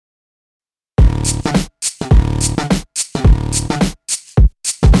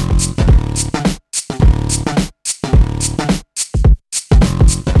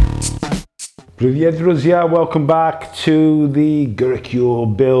Привет, друзья! Welcome back to the Hercule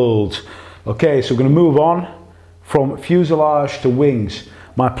build. Okay, so we're going to move on from fuselage to wings.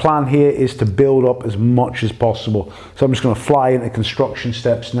 My plan here is to build up as much as possible. So I'm just going to fly into construction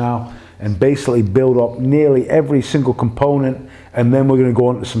steps now and basically build up nearly every single component, and then we're going to go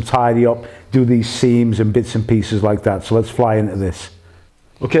into some tidy up, do these seams and bits and pieces like that. So let's fly into this.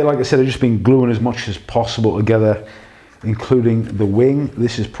 Okay, like I said, I've just been gluing as much as possible together, including the wing.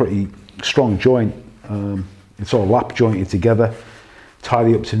 This is pretty strong joint. It's all lap jointed together.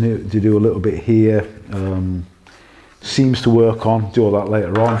 Tidy up to do a little bit here. Seams to work on, do all that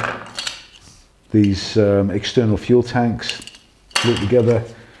later on. These external fuel tanks, glue together,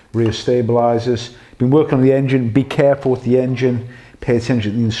 rear stabilizers. Been working on the engine. Be careful with the engine. Pay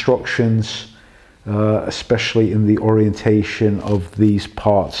attention to the instructions, especially in the orientation of these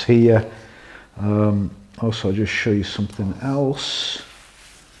parts here. Also, I'll just show you something else.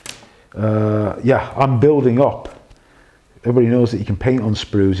 Yeah, I'm building up. Everybody knows that you can paint on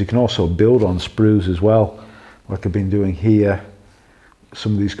sprues. You can also build on sprues as well, like I've been doing here.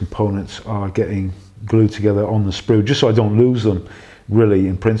 Some of these components are getting glued together on the sprue, just so I don't lose them, really,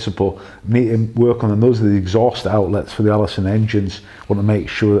 in principle. Need to work on them. Those are the exhaust outlets for the Allison engines. I want to make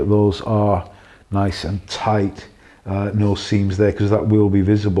sure that those are nice and tight, no seams there, because that will be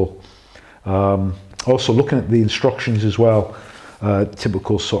visible. Also, looking at the instructions as well.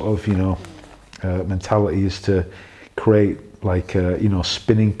 Typical sort of, mentality is to create like,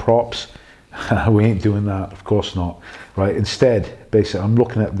 spinning props. We ain't doing that, of course not, right? Instead, basically, I'm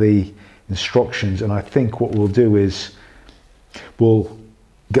looking at the instructions, and I think what we'll do is we'll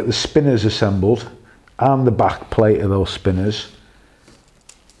get the spinners assembled and the back plate of those spinners.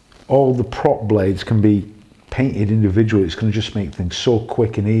 All the prop blades can be painted individually. It's going to just make things so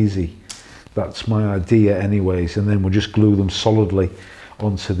quick and easy. That's my idea anyways, and then we'll just glue them solidly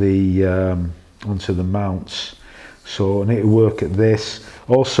onto the mounts. So I need to work at this.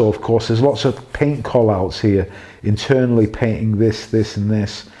 Also, of course, there's lots of paint call-outs here, internally painting this and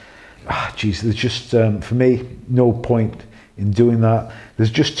this. Geez, there's just, for me, no point in doing that.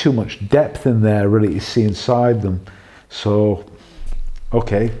 There's just too much depth in there really to see inside them. So,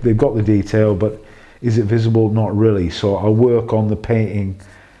 okay, they've got the detail, but is it visible? Not really. So I'll work on the painting,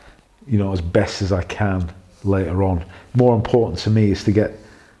 as best as I can later on. More important to me is to get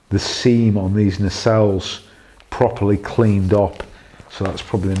the seam on these nacelles properly cleaned up. So that's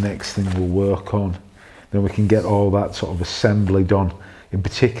probably the next thing we'll work on. Then we can get all that sort of assembly done. In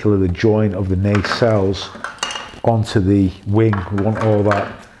particular, the joint of the nacelles onto the wing. We want all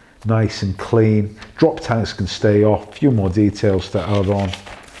that nice and clean. Drop tanks can stay off. A few more details to add on.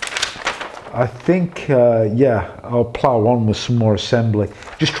 I think, yeah, I'll plow on with some more assembly.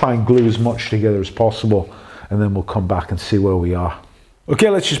 Just try and glue as much together as possible, and then we'll come back and see where we are. Okay,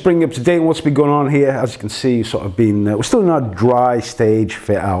 let's just bring you up to date on what's been going on here. As you can see, sort of been, we're still in our dry stage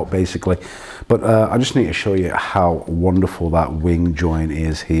fit out, basically. But I just need to show you how wonderful that wing joint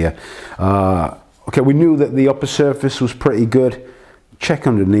is here. Okay, we knew that the upper surface was pretty good. Check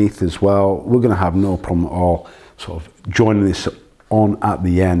underneath as well. We're going to have no problem at all sort of joining this on at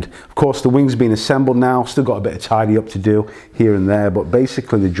the end. Of course, the wing's been assembled now. Still got a bit of tidy up to do here and there, but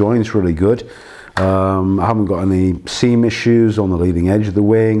basically the joint's really good. I haven't got any seam issues on the leading edge of the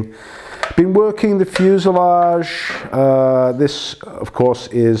wing. Been working the fuselage. This, of course,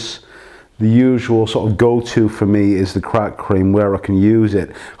 is the usual sort of go-to for me, is the crack cream, where I can use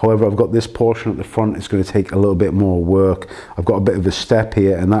it. However, I've got this portion at the front. It's going to take a little bit more work. I've got a bit of a step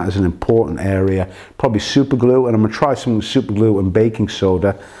here, and that is an important area. Probably super glue, and I'm going to try some super glue and baking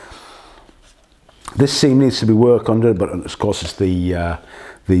soda. This seam needs to be worked under, but of course it's the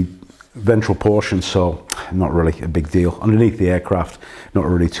ventral portion, so not really a big deal. Underneath the aircraft, not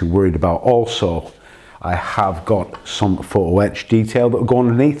really too worried about. Also, I have got some photo etch detail that will go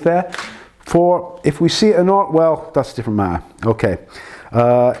underneath there. For if we see it or not, well, that's a different matter. Okay,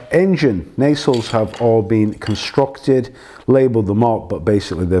 engine nacelles have all been constructed, labeled them up, but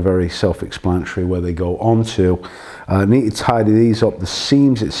basically they're very self-explanatory where they go onto. Need to tidy these up, the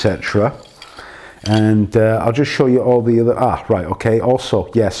seams, etc. And I'll just show you all the other, right, okay. Also,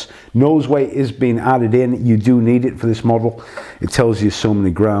 yes, nose weight is being added in. You do need it for this model. It tells you so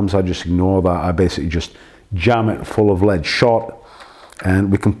many grams. I just ignore that. I basically just jam it full of lead shot,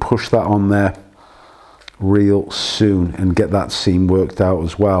 and we can push that on there real soon and get that seam worked out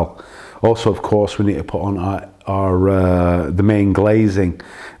as well. Also, of course, we need to put on the main glazing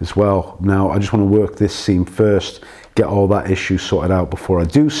as well. Now, I just want to work this seam first, get all that issue sorted out before I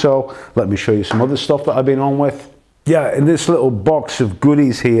do so. Let me show you some other stuff that I've been on with. Yeah, in this little box of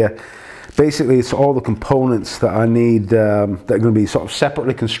goodies here, Basically, it's all the components that I need that are going to be sort of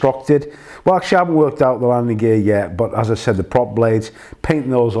separately constructed. Well, actually, I haven't worked out the landing gear yet, but as I said, the prop blades,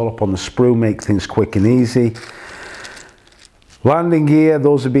 painting those all up on the sprue, make things quick and easy. Landing gear,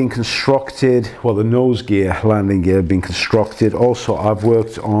 those are being constructed. Well, the nose gear, landing gear, being constructed. Also, I've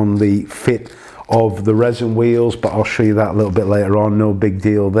worked on the fit of the resin wheels, but I'll show you that a little bit later on. No big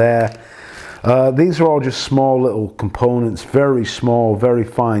deal there. These are all just small little components, very small, very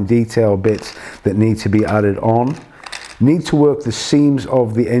fine detail bits that need to be added on. Need to work the seams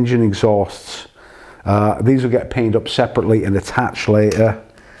of the engine exhausts. These will get painted up separately and attached later.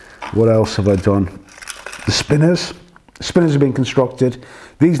 What else have I done? The spinners. Spinners have been constructed.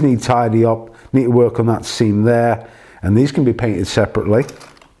 These need tidy up. Need to work on that seam there. And these can be painted separately.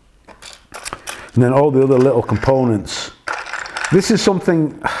 And then all the other little components. This is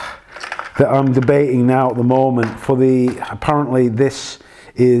something that I'm debating now at the moment. For the, apparently this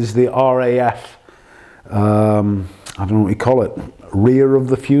is the RAF, I don't know what you call it, rear of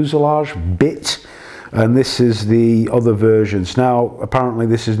the fuselage bit. And this is the other versions. Now, apparently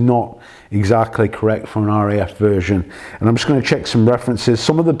this is not exactly correct for an RAF version. And I'm just going to check some references.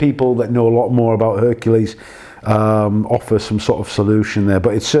 Some of the people that know a lot more about Hercules offer some sort of solution there,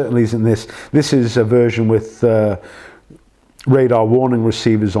 but it certainly isn't this. This is a version with radar warning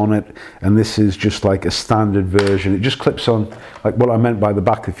receivers on it, and this is just like a standard version. It just clips on, like what I meant by the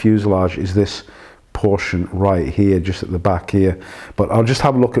back of the fuselage is this portion right here, just at the back here. But I'll just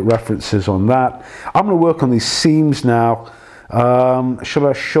have a look at references on that. I'm going to work on these seams now. Shall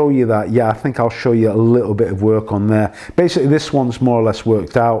I show you that? Yeah, I think I'll show you a little bit of work on there. Basically, this one's more or less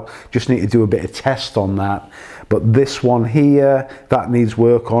worked out. Just need to do a bit of test on that. But this one here, that needs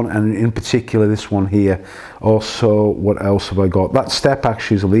work on, and in particular this one here. Also, what else have I got? That step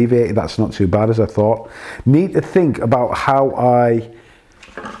actually is alleviated. That's not too bad as I thought. Need to think about how I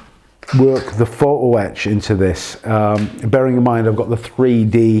work the photo etch into this. Bearing in mind I've got the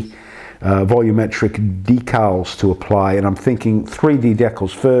 3D volumetric decals to apply, and I'm thinking 3D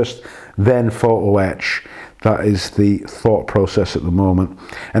decals first, then photo etch. That is the thought process at the moment.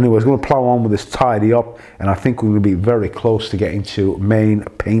 Anyway, I was going to plow on with this tidy up, and I think we're going to be very close to getting to main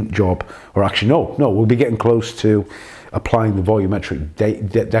paint job. Or actually, no, we'll be getting close to applying the volumetric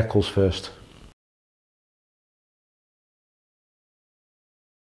decals first.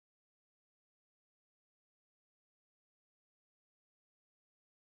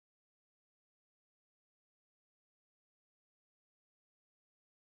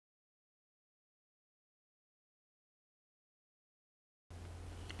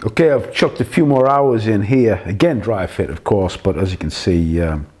 Okay, I've chucked a few more hours in here. Again, dry fit, of course, but as you can see,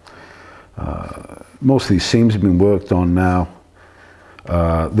 most of these seams have been worked on now.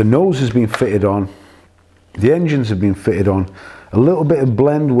 The nose has been fitted on. The engines have been fitted on. A little bit of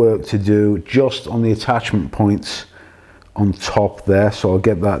blend work to do just on the attachment points on top there, so I'll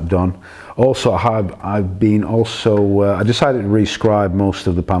get that done. Also, I've been also, I decided to rescribe most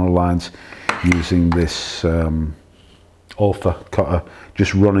of the panel lines using this alpha cutter,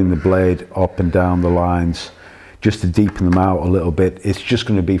 just running the blade up and down the lines just to deepen them out a little bit. It's just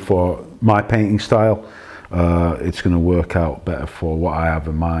going to be for my painting style. It's going to work out better for what I have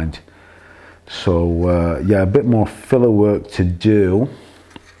in mind. So yeah, a bit more filler work to do,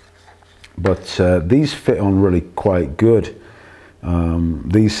 but these fit on really quite good.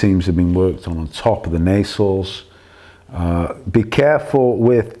 These seams have been worked on top of the nacelles. Be careful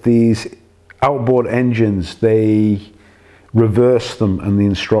with these outboard engines. They reverse them, and the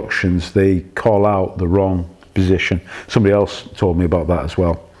instructions, they call out the wrong position. Somebody else told me about that as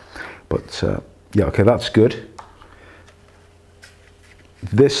well. But yeah, okay, that's good.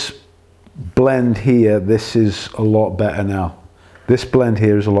 This blend here, this is a lot better now. This blend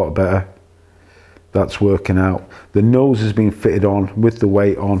here is a lot better. That's working out. The nose has been fitted on with the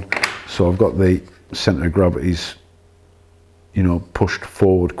weight on, so I've got the center of gravity's, you know, pushed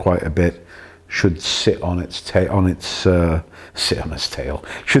forward quite a bit. Should sit on its tail,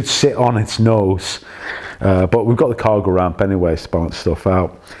 should sit on its nose. But we've got the cargo ramp anyway to balance stuff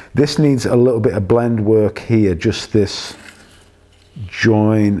out. This needs a little bit of blend work here, just this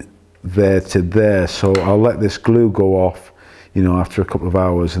join there to there. So I'll let this glue go off, you know, after a couple of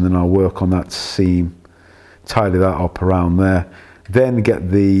hours, and then I'll work on that seam, tidy that up around there. Then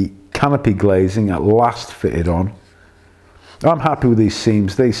get the canopy glazing at last fitted on. I'm happy with these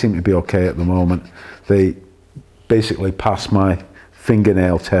seams. They seem to be okay at the moment. They basically pass my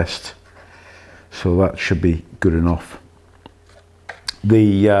fingernail test, so that should be good enough.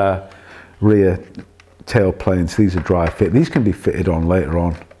 The rear tail planes, these are dry fit. These can be fitted on later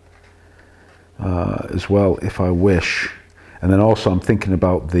on as well if I wish. And then also I'm thinking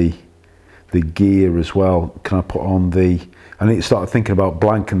about the the gear as well. Can I put on the, I need to start thinking about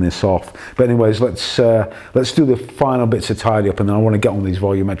blanking this off. But anyways, let's do the final bits of tidy up, and then I want to get on these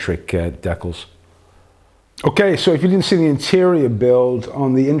volumetric decals. Okay, so if you didn't see the interior build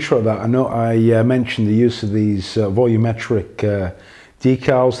on the intro of that, I know I mentioned the use of these volumetric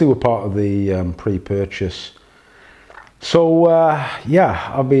decals. They were part of the pre-purchase. So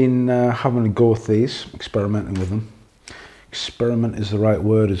yeah, I've been having a go with these, experimenting with them. Experiment is the right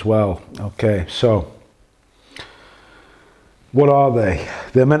word as well. Okay, so what are they?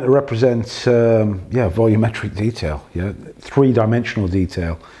 They're meant to represent yeah, volumetric detail, yeah, three-dimensional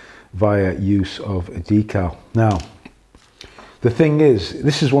detail via use of a decal. Now, the thing is,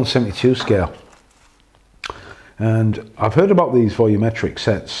 this is 1/72 scale, and I've heard about these volumetric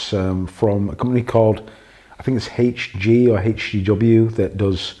sets from a company called, I think it's HG or HGW, that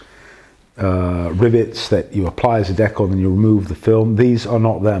does rivets that you apply as a decal and then you remove the film. These are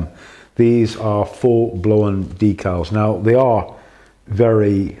not them. These are full-blown decals. Now, they are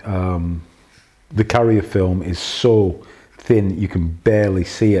very, the carrier film is so thin you can barely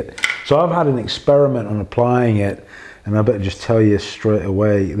see it. So I've had an experiment on applying it, and I better just tell you straight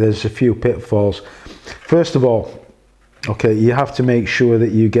away, there's a few pitfalls. First of all, okay, you have to make sure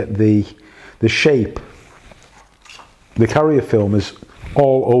that you get the shape. The carrier film is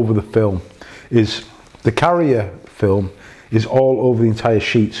all over the film. The carrier film is all over the entire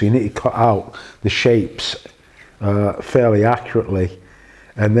sheet, so you need to cut out the shapes fairly accurately,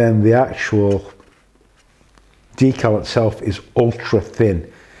 and then the actual decal itself is ultra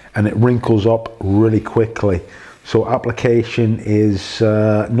thin and it wrinkles up really quickly, so application is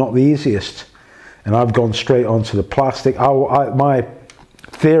not the easiest. And I've gone straight onto the plastic. My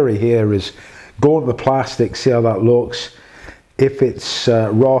theory here is go into the plastic, see how that looks. If it's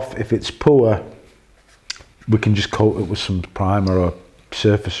rough, if it's poor, we can just coat it with some primer or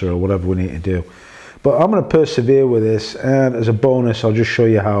surfacer or whatever we need to do. But I'm going to persevere with this, and as a bonus I'll just show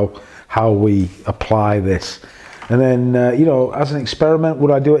you how we apply this. And then you know, as an experiment,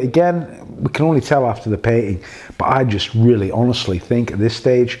 would I do it again? We can only tell after the painting, but I just really honestly think at this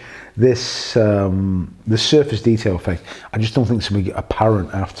stage, this the surface detail effect, I just don't think it's going to be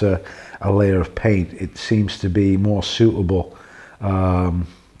apparent after a layer of paint. It seems to be more suitable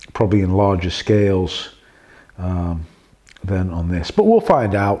probably in larger scales than on this, but we'll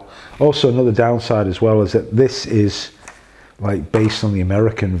find out. Also, another downside as well is that this is like based on the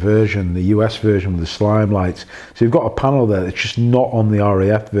American version, the US version with the slime lights. So you've got a panel there that's just not on the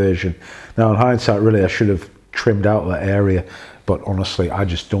RAF version. Now in hindsight, really I should have trimmed out that area, but honestly I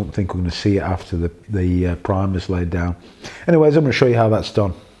just don't think we're going to see it after the primer's laid down. Anyways, I'm going to show you how that's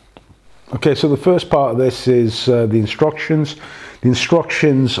done. Okay, so the first part of this is the instructions. The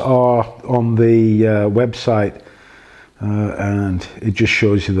instructions are on the website, and it just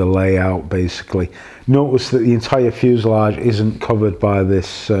shows you the layout basically. Notice that the entire fuselage isn't covered by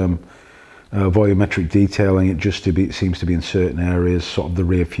this volumetric detailing. It just seems to be in certain areas, sort of the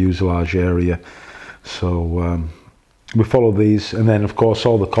rear fuselage area. So we follow these, and then of course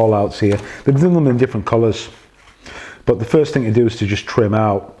all the call outs here. They've done them in different colors, but the first thing to do is to just trim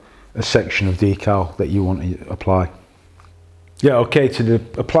out a section of decal that you want to apply. Yeah, okay, to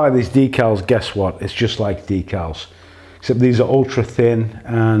apply these decals, guess what? It's just like decals, except these are ultra thin,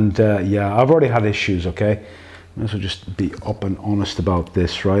 and yeah, I've already had issues, okay? Might as well just be up and honest about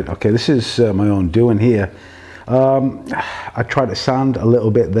this, right? Okay, this is my own doing here. I tried to sand a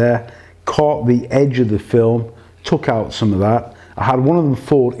little bit there, caught the edge of the film, took out some of that. I had one of them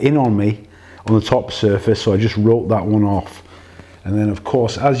fold in on me on the top surface, so I just wrote that one off. And then of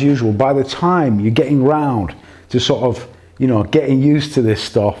course, as usual, by the time you're getting round to sort of, you know, getting used to this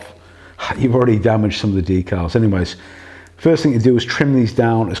stuff, you've already damaged some of the decals. Anyways, first thing to do is trim these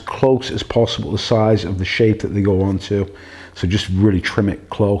down as close as possible to the size of the shape that they go onto. So just really trim it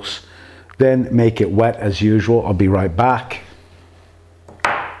close. Then make it wet as usual. I'll be right back.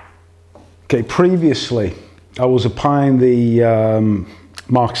 Okay, previously I was applying the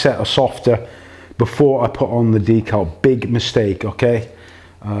Mark Setter softer before I put on the decal. Big mistake, okay?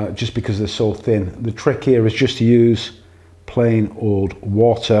 Just because they're so thin. The trick here is just to use plain old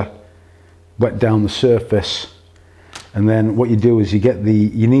water, wet down the surface, and then what you do is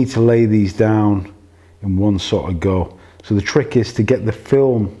you need to lay these down in one sort of go. So the trick is to get the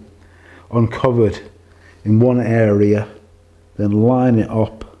film uncovered in one area, then line it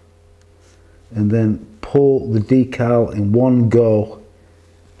up, and then pull the decal in one go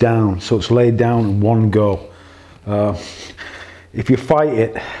down, so it's laid down in one go. If you fight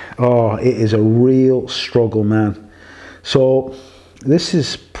it, oh, it is a real struggle, man. So this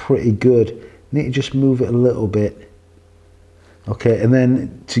is pretty good. You need to just move it a little bit Okay, and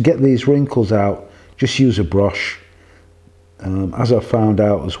then to get these wrinkles out, just use a brush. As I found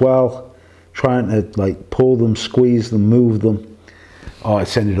out as well, trying to like pull them, squeeze them, move them, oh,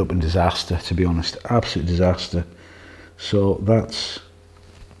 it's ended up in disaster, to be honest, absolute disaster. So that's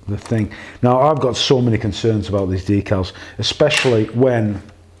the thing. Now I've got so many concerns about these decals, especially when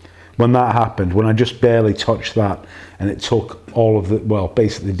that happened, when I just barely touched that and it took all of the, well,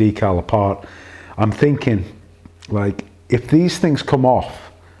 basically the decal apart. I'm thinking, like, if these things come off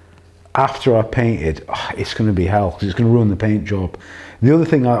after I painted, it's going to be hell, because it's going to ruin the paint job. The other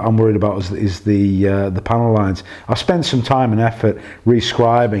thing I'm worried about is the panel lines. I've spent some time and effort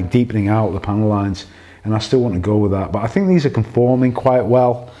rescribing, deepening out the panel lines, and I still want to go with that. But I think these are conforming quite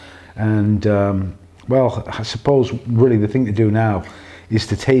well, and well, I suppose really the thing to do now is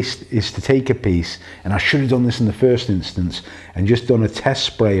to take a piece, and I should have done this in the first instance, and just done a test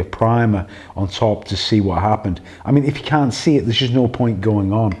spray of primer on top to see what happened. I mean, if you can't see it, there's just no point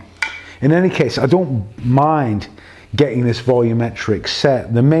going on. In any case, I don't mind getting this volumetric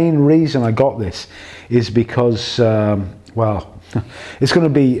set. The main reason I got this is because, well, it's going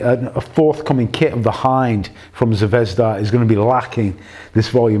to be a forthcoming kit of the Hind from Zvezda is going to be lacking this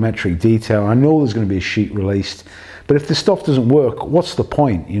volumetric detail. I know there's going to be a sheet released, but if the stuff doesn't work, what's the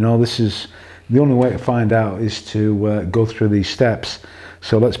point? You know, this is the only way to find out, is to go through these steps.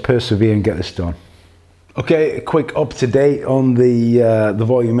 So let's persevere and get this done. Okay, a quick up to date on the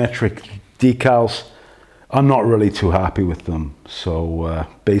volumetric decals. I'm not really too happy with them. So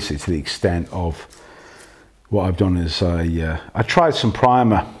basically, to the extent of what I've done is I tried some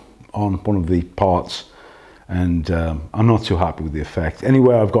primer on one of the parts, and I'm not too happy with the effect.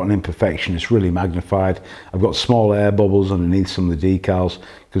 Anywhere I've got an imperfection, it's really magnified. I've got small air bubbles underneath some of the decals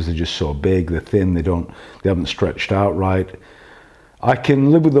because they're just so big, they're thin, they haven't stretched out right. I can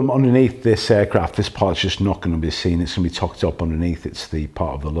live with them underneath this aircraft. This part's just not going to be seen. It's going to be tucked up underneath. It's the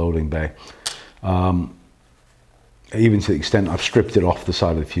part of the loading bay. Even to the extent I've stripped it off the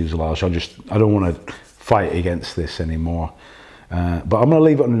side of the fuselage. I don't want to fight against this anymore. But I'm going to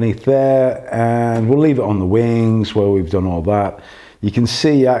leave it underneath there, and we'll leave it on the wings where we've done all that. You can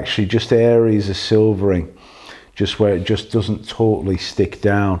see actually just areas of silvering, just where it just doesn't totally stick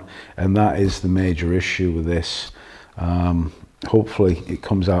down, and that is the major issue with this. Hopefully it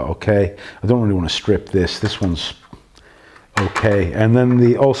comes out okay. I don't really want to strip this. This one's okay. And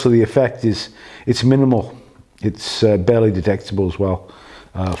then also the effect is, it's minimal. It's barely detectable as well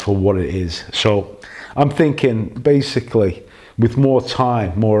for what it is. So I'm thinking basically with more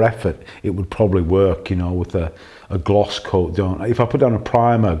time, more effort, it would probably work, you know, with a gloss coat down. If I put down a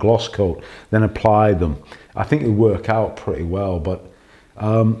primer, a gloss coat, then apply them, I think it would work out pretty well. But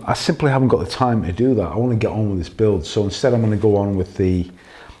I simply haven't got the time to do that. I want to get on with this build. So instead I'm going to go on with the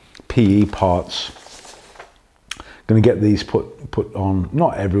PE parts. Going to get these put on,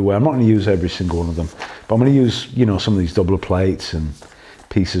 not everywhere. I'm not going to use every single one of them, but I'm going to use, you know, some of these double plates and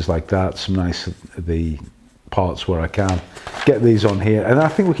pieces like that, some nice the parts where I can. Get these on here, and I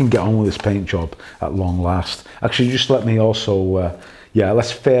think we can get on with this paint job at long last. Actually, just let me also, yeah,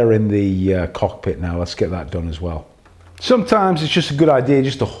 let's fare in the cockpit now. Let's get that done as well. Sometimes it's just a good idea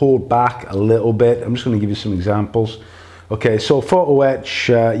just to hold back a little bit. I'm just going to give you some examples. Okay, so photo etch,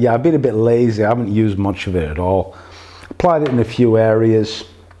 yeah, I've been a bit lazy. I haven't used much of it at all. Applied it in a few areas.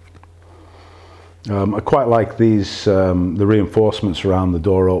 I quite like these, the reinforcements around the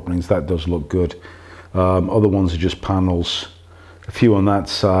door openings. That does look good. Other ones are just panels. A few on that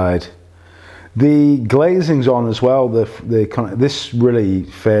side. The glazing's on as well. This really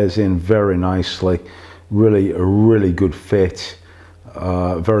fares in very nicely. Really, a really good fit.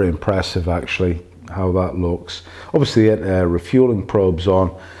 Very impressive actually, how that looks. Obviously it refueling probes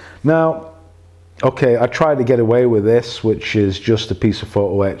on. Now, okay, I tried to get away with this, which is just a piece of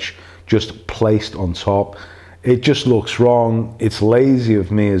photo etch just placed on top. It just looks wrong. It's lazy of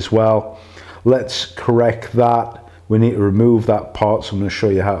me as well. Let's correct that. We need to remove that part, so I'm going to show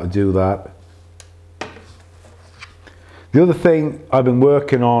you how to do that. The other thing I've been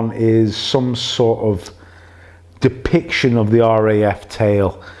working on is some sort of depiction of the RAF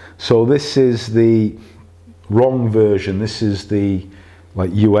tail. So this is the wrong version. This is the like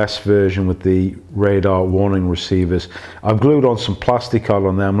US version with the radar warning receivers. I've glued on some plastic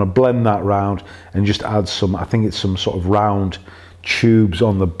on there. I'm going to blend that round and just add some, I think it's some sort of round tubes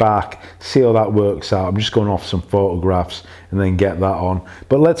on the back. See how that works out. I'm just going off some photographs and then get that on.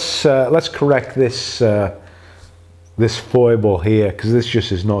 But let's correct this this foible here, because this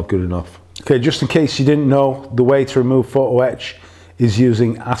just is not good enough. Okay, just in case you didn't know, the way to remove photo etch is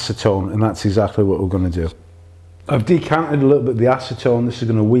using acetone, and that's exactly what we're going to do. I've decanted a little bit of the acetone. This is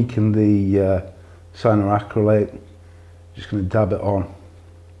going to weaken the cyanoacrylate. Just going to dab it on.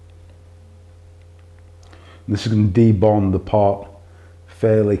 And this is going to debond the part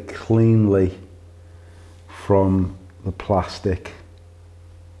fairly cleanly from the plastic.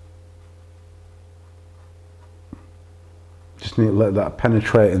 Just need to let that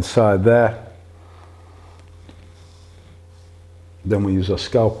penetrate inside there. Then we use our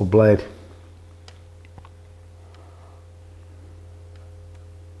scalpel blade.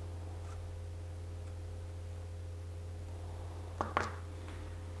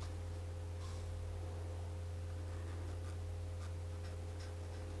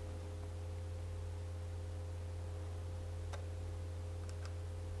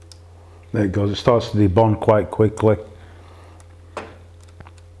 There it goes, it starts to debond quite quickly.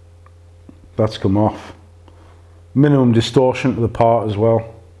 That's come off. Minimum distortion to the part as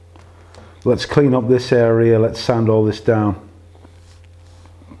well. Let's clean up this area, let's sand all this down.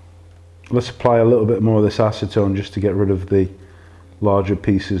 Let's apply a little bit more of this acetone just to get rid of the larger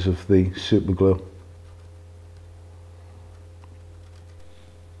pieces of the super glue.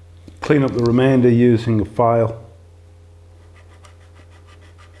 Clean up the remainder using a file.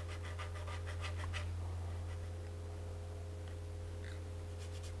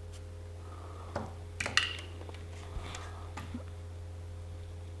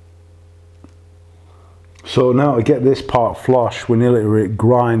 So now to get this part flush, we nearly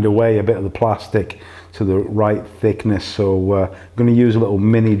grind away a bit of the plastic to the right thickness. So I'm going to use a little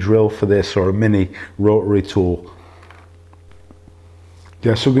mini drill for this, or a mini rotary tool.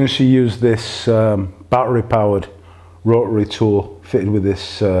 Yeah, so we're going to use this battery powered rotary tool fitted with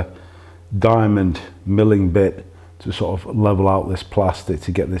this diamond milling bit to sort of level out this plastic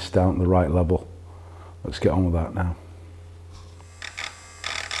to get this down to the right level. Let's get on with that now.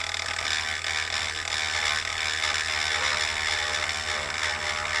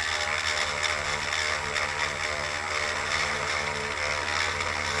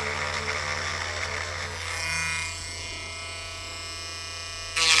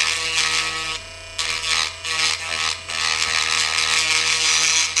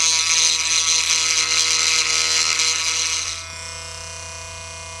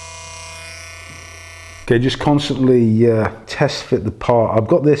 Okay, just constantly test fit the part. I've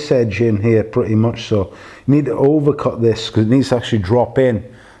got this edge in here pretty much, so you need to overcut this because it needs to actually drop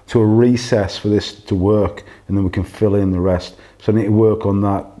in to a recess for this to work, and then we can fill in the rest. So I need to work on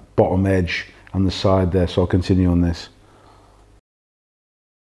that bottom edge and the side there, so I'll continue on this.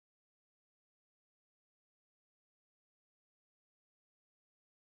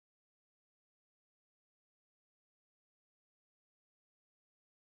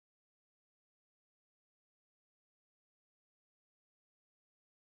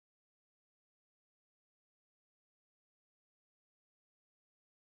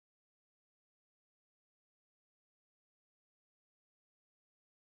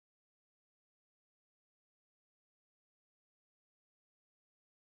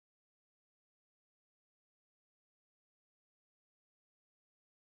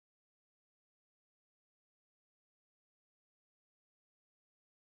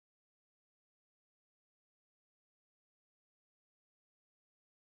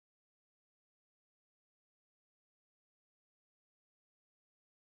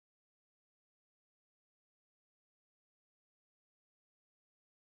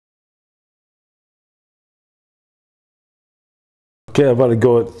 Okay, I've had to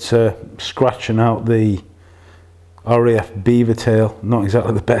go at scratching out the RAF beaver tail. Not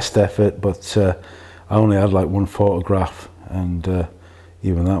exactly the best effort, but I only had like one photograph, and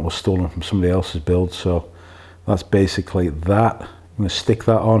even that was stolen from somebody else's build. So that's basically that. I'm going to stick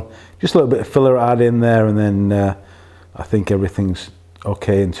that on. Just a little bit of filler add in there, and then I think everything's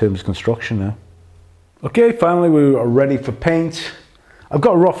okay in terms of construction now. Okay, finally we are ready for paint. I've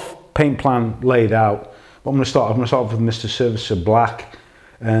got a rough paint plan laid out. I'm going to start off with Mr. Servicer Black,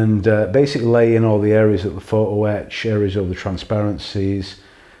 and basically lay in all the areas of the photo etch, areas over the transparencies,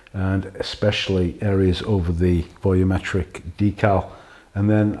 and especially areas over the volumetric decal. And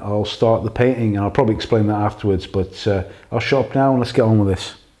then I'll start the painting, and I'll probably explain that afterwards, but I'll show up now and let's get on with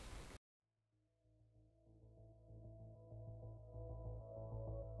this.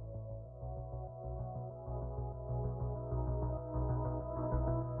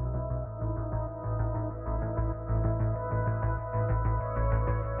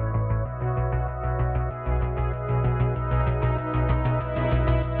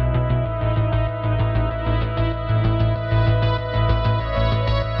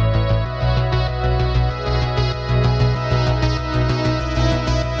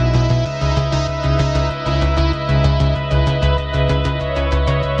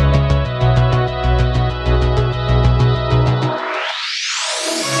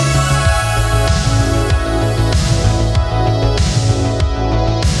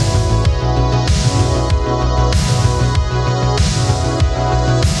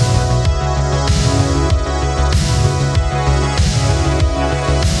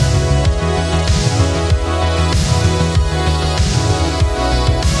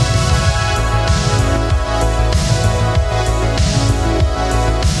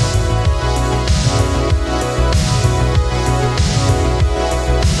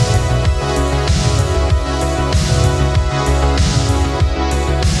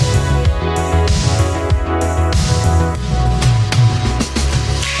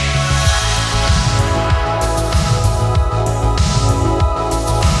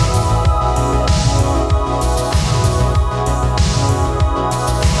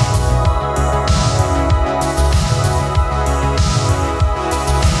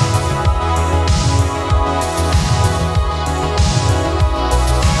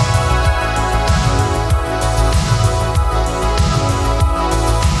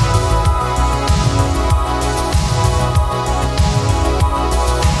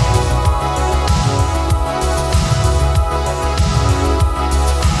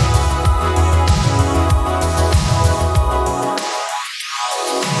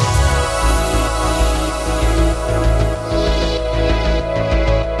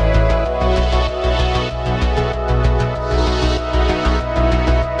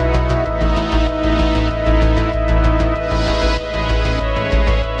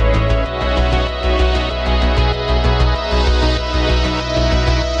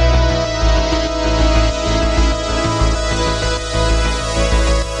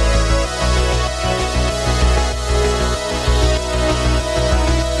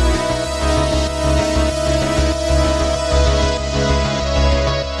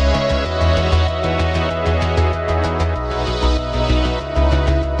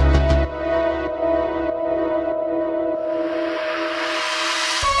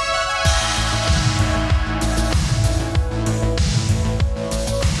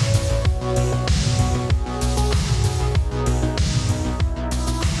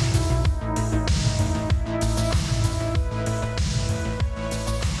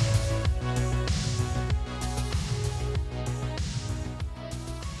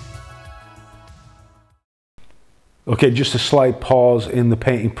 Okay, just a slight pause in the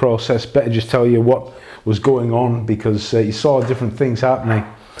painting process. Better just tell you what was going on, because you saw different things happening.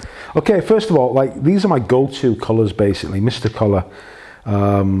 Okay, first of all, like, these are my go-to colors basically. Mr. Color.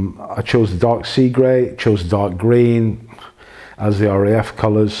 I chose the dark sea grey, chose the dark green as the RAF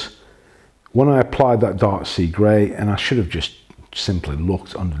colors. When I applied that dark sea grey, and I should have just simply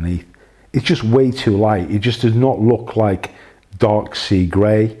looked underneath, it's just way too light. It just does not look like dark sea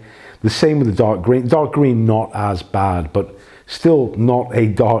grey. The same with the dark green. Dark green not as bad, but still not a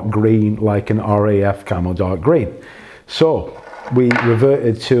dark green like an RAF camo dark green. So we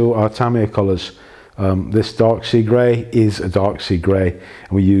reverted to our Tamiya colors. This dark sea grey is a dark sea grey,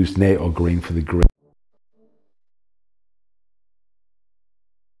 and we used NATO green for the green.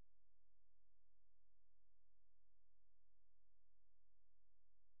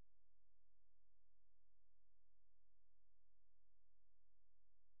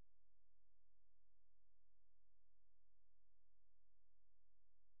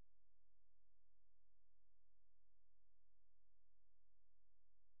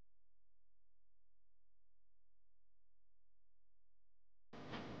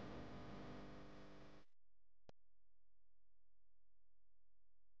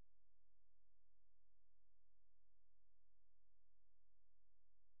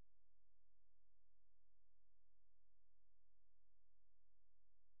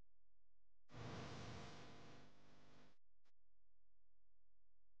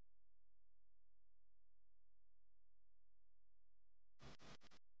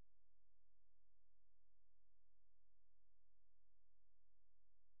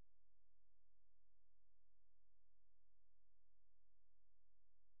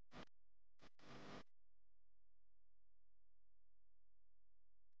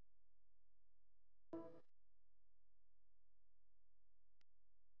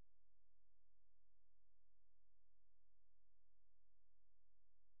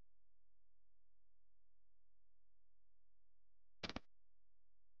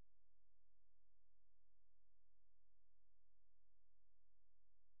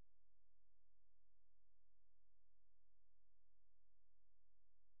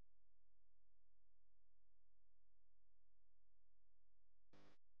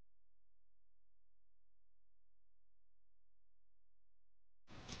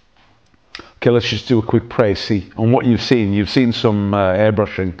 Okay, let's just do a quick praise. See, on what you've seen some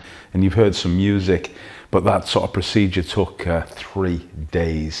airbrushing, and you've heard some music, but that sort of procedure took 3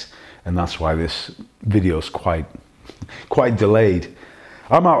 days, and that's why this video is quite delayed.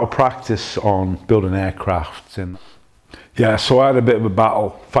 I'm out of practice on building aircraft, and yeah, so I had a bit of a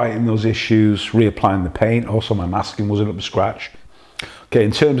battle fighting those issues, reapplying the paint. Also, my masking wasn't up to scratch. Okay,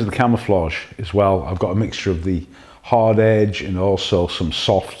 in terms of the camouflage as well, I've got a mixture of the hard edge and also some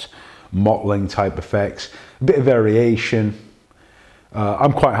soft mottling type effects, a bit of variation.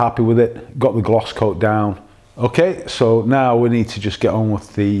 I'm quite happy with it. Got the gloss coat down. Okay, so now we need to just get on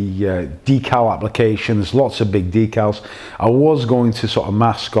with the decal application. There's lots of big decals. I was going to sort of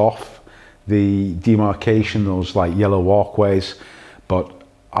mask off the demarcation, those like yellow walkways, but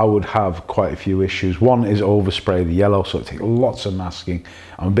I would have quite a few issues. One is overspray the yellow, so it takes lots of masking.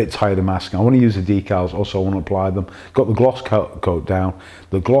 I'm a bit tired of masking. I want to use the decals, also I want to apply them. Got the gloss coat down.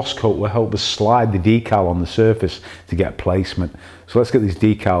 The gloss coat will help us slide the decal on the surface to get placement. So let's get these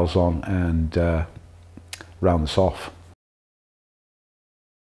decals on and round this off.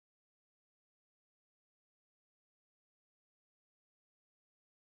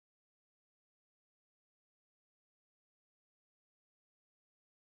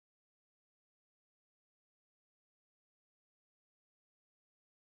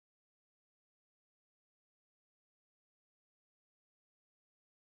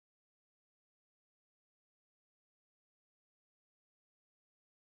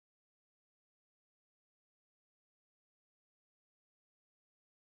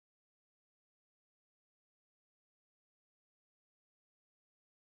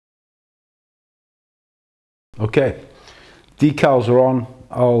 Okay, decals are on.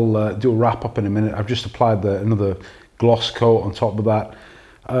 I'll do a wrap up in a minute. I've just applied another gloss coat on top of that.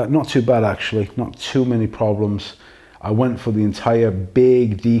 Not too bad actually, not too many problems. I went for the entire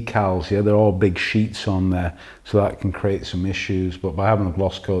big decals, yeah, they're all big sheets on there, so that can create some issues, but by having the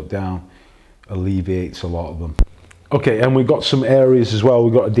gloss coat down, alleviates a lot of them. Okay, and we've got some areas as well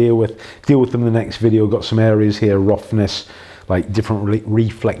we've got to deal with them in the next video. We've got some areas here, roughness, like different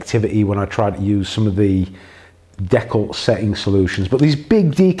reflectivity when I try to use some of the decal setting solutions. But these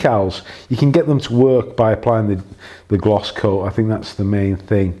big decals, you can get them to work by applying the gloss coat. I think that's the main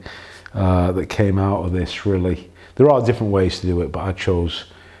thing that came out of this, really. There are different ways to do it, but I chose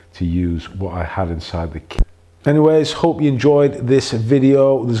to use what I had inside the kit. Anyways, hope you enjoyed this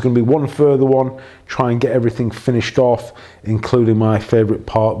video. There's going to be one further one, try and get everything finished off, including my favorite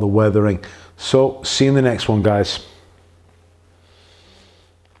part, the weathering. So see you in the next one, guys.